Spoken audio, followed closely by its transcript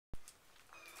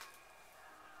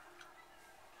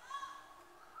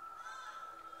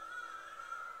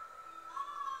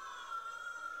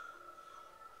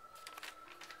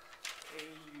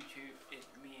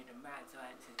Mad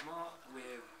Science is Mark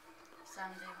with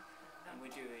Sandy. and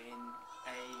we're doing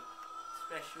a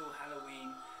special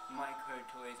Halloween micro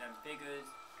toys and figures,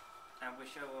 and we'll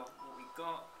show off what we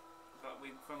got, but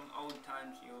we from old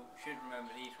times. You should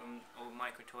remember these from old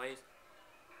micro toys.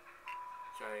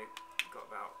 So we've got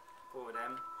about 4 of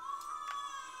them.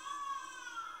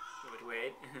 It was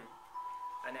weird.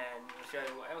 And then we'll show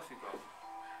you what else we've got.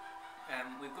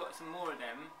 We've got some more of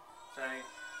them, so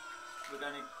we're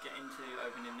going to get into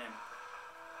opening them.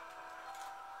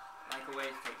 Like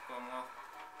always, take the bottom off.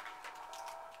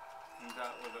 Comes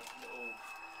out with a little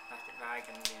plastic bag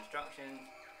and the instructions.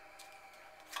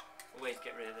 Always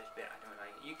get rid of this bit, I don't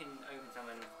like it. You can open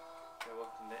some and go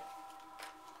off a bit.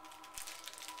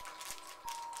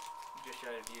 Just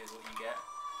show the viewers what you get.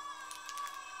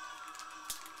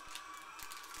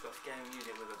 Got scary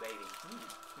music with a baby.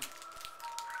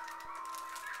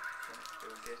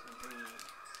 Still just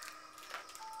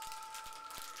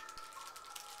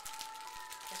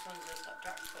This one's just like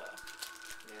Dracula.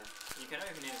 yeah. You can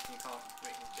open it if you can't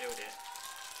build it.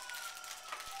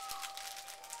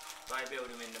 But I build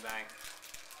them in the bag.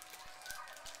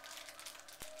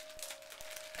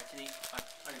 Actually, I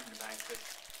opened the bag because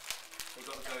they've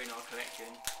got to go in our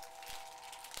collection.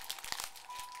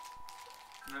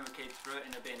 Remember, kids, threw it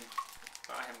in a bin,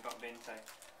 but I haven't got a bin, so.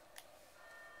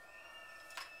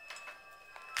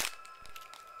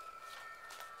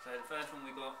 So the first one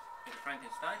we got is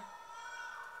Frankenstein.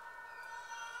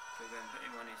 So we're going to put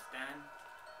him on his stand.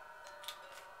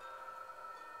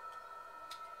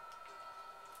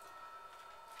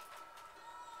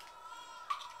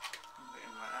 Put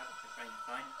him like that, so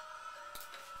Frankenstein.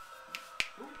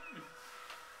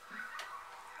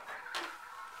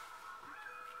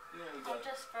 I'll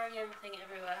just throw everything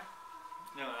everywhere.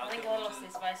 No, I think I lost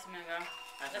this Spice Mega.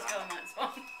 Let's go on the next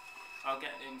one. I'll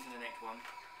get into the next one,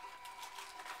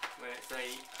 where it's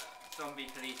a zombie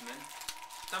policeman.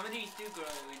 Some of these do grow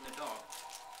in the dark.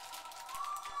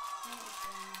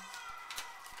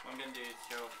 What I'm going to do is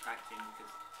show off the packaging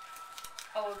because...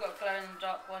 Oh, we've got a glow in the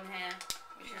dark one here,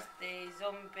 which is the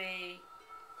zombie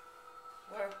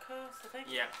workers, I think.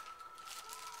 Yeah.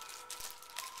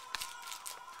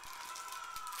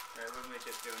 So when we're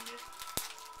just doing this.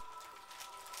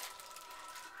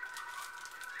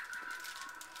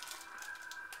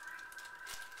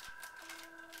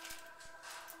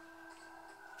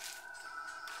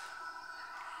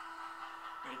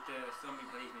 With the zombie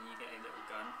policeman you get a little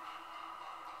gun.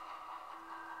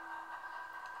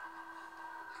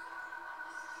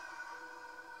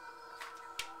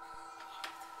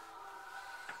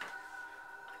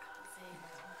 I can't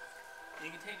see.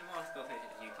 You can take the mask off if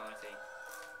you can't see.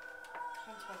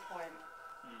 Come to a point.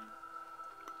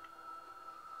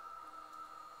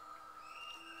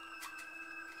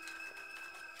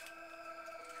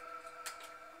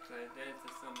 So there's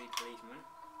the zombie policeman.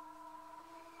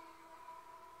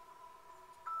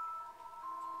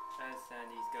 As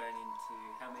Sandy's going into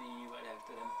how many you got left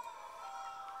of them?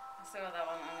 I still got that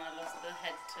one and I lost the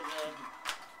head to the...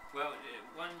 Well,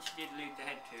 one she did lose the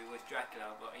head to was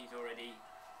Dracula, but he's already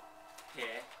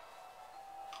here.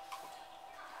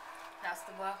 That's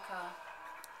the worker.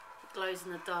 It glows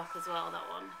in the dark as well, that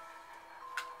one.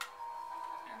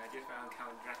 And I just found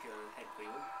Count Dracula's head for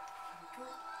you.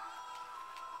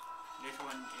 This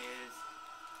one is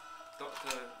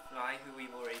Dr. Fly, who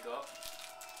we've already got.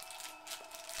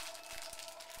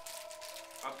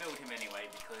 I'll build him anyway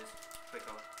because it's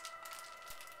quicker.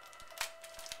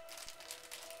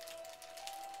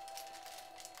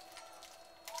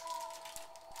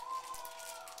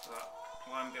 But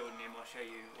while I'm building him, I'll show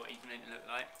you what he's going to look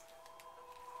like.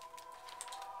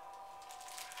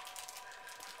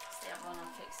 See that one,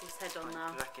 I'll fix his head on now.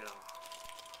 Dracula.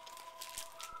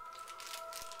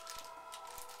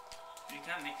 You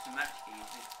can mix and match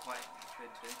these, it's quite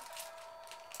good too.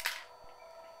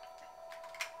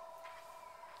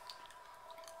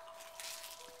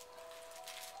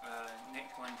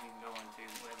 Next one you can go on to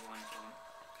whatever one's on.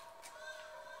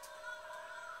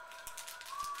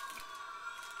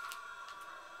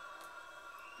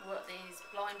 What these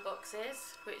blind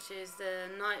boxes, which is the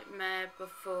Nightmare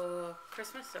Before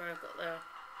Christmas. Sorry, I've got the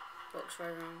box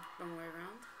wrong way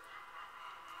around.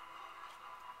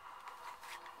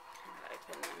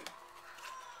 Open them.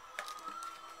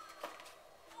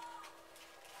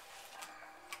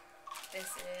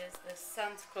 This is the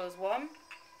Santa Claus one,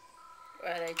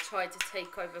 where they tried to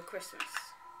take over Christmas.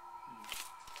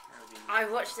 I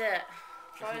watched it.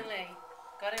 Finally,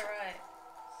 got it right.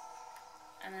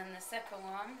 And then the second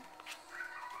one.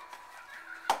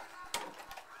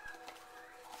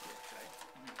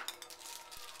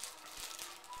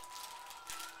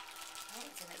 Oh,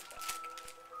 it's in its bag.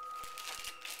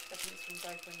 think this one's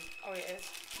open. Oh, it is.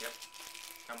 Yep.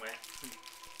 Somewhere. And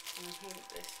I think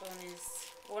this one is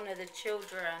one of the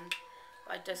children,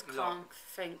 but I just Lock. can't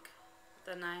think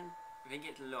the name. I think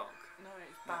it's Lock. No,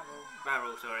 it's Barrel.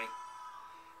 Barrel, sorry.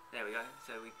 There we go.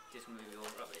 So we just move your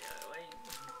rubbish out of the way.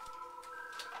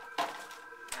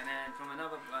 And then from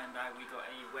another blind bag we got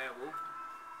a werewolf.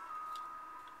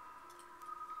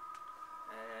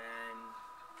 And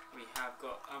we have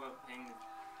got other things.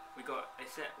 We got a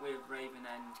set with Raven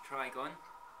and Trigon.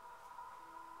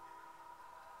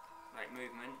 Like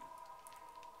movement.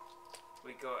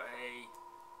 We got a...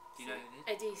 Do you know this?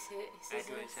 Eddie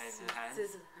Edward Scissorhands.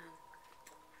 Scissorhands.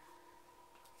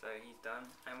 So he's done.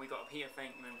 And we got Peter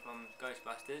Venkman from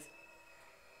Ghostbusters.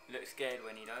 Looks scared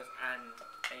when he does. And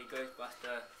a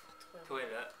Ghostbuster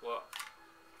toilet. What?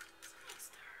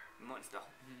 Monster.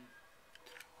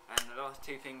 And the last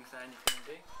two things that you can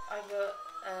do. I got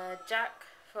Jack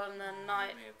from the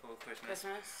Night Before Christmas.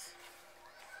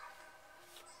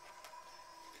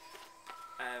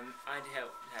 I'd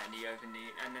help Sandy open the,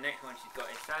 and the next one she's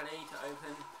got is Sally to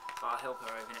open, but I'll help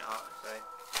her open it up. So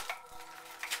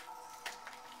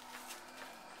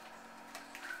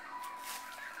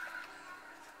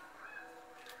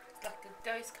It's like a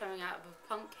ghost coming out of a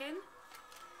pumpkin.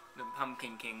 the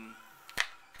Pumpkin King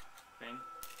thing. I'm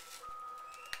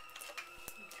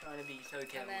trying to be so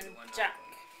careful And then with the one. Jack.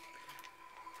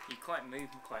 He quite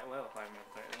moved quite well if I remember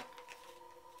correctly.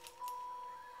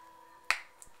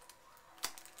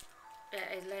 Yeah,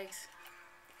 his legs.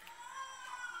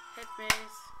 Head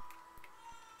moves.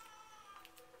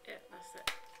 Yeah, that's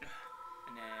it.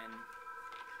 And then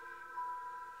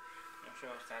I'm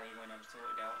sure Sally when I've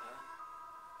sorted out her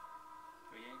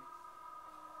for you.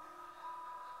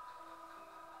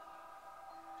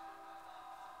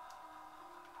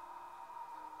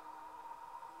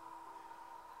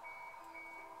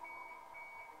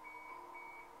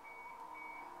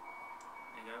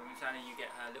 There you go. With Sally you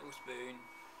get her little spoon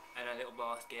and a little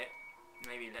basket.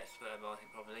 Maybe let's put her basket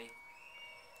properly.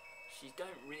 She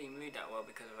don't really move that well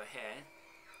because of her hair,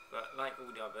 but like all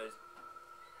the others,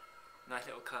 nice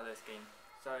little colour scheme.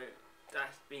 So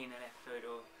that's been an episode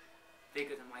of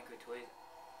Bigger Than Micro Toys.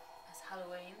 That's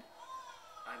Halloween.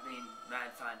 I've been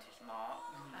Mad Scientist Mark.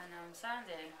 And I'm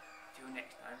Sandy. Till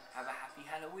next time, have a happy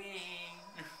Halloween!